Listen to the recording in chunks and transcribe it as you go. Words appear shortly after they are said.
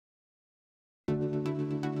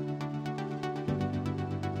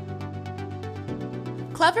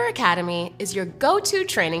Clever Academy is your go-to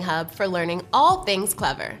training hub for learning all things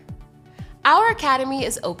Clever. Our academy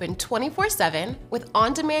is open 24/7 with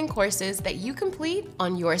on-demand courses that you complete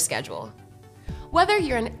on your schedule. Whether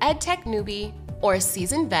you're an EdTech newbie or a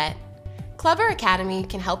seasoned vet, Clever Academy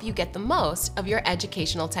can help you get the most of your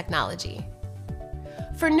educational technology.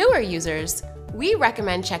 For newer users, we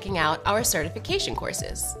recommend checking out our certification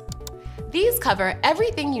courses. These cover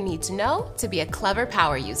everything you need to know to be a Clever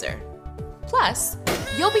Power user. Plus,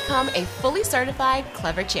 you'll become a fully certified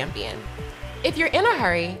Clever champion. If you're in a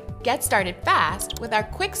hurry, get started fast with our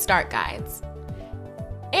quick start guides.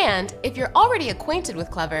 And if you're already acquainted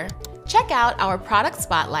with Clever, check out our product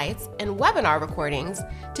spotlights and webinar recordings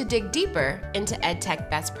to dig deeper into EdTech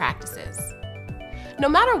best practices. No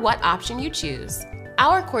matter what option you choose,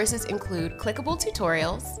 our courses include clickable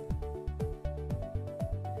tutorials,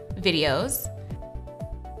 videos,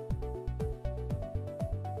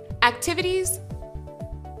 activities,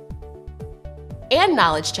 and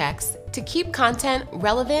knowledge checks to keep content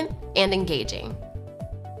relevant and engaging.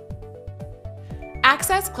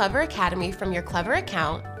 Access Clever Academy from your Clever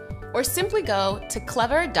account or simply go to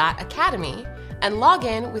clever.academy and log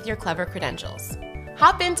in with your Clever credentials.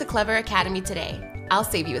 Hop into Clever Academy today. I'll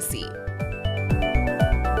save you a seat.